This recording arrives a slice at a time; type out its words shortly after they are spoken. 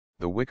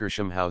The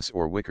Wickersham House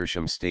or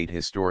Wickersham State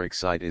Historic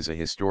Site is a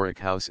historic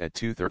house at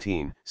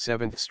 213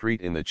 7th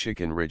Street in the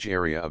Chicken Ridge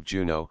area of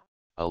Juneau,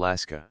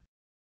 Alaska.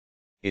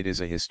 It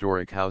is a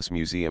historic house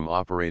museum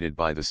operated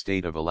by the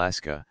state of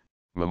Alaska,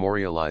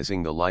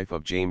 memorializing the life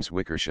of James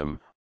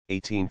Wickersham,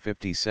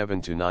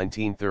 1857 to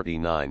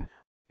 1939,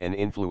 an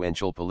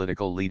influential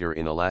political leader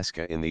in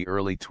Alaska in the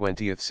early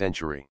 20th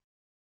century.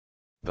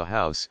 The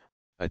house,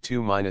 a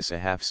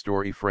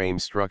 2-1/2-story frame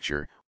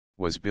structure,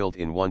 was built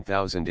in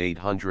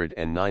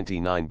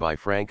 1899 by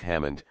Frank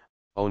Hammond,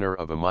 owner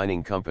of a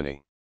mining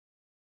company.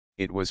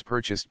 It was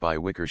purchased by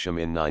Wickersham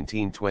in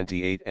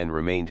 1928 and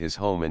remained his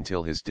home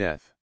until his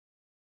death.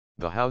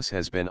 The house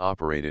has been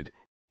operated,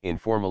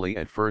 informally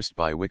at first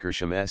by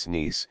Wickersham's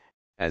niece,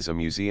 as a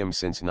museum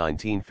since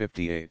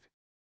 1958.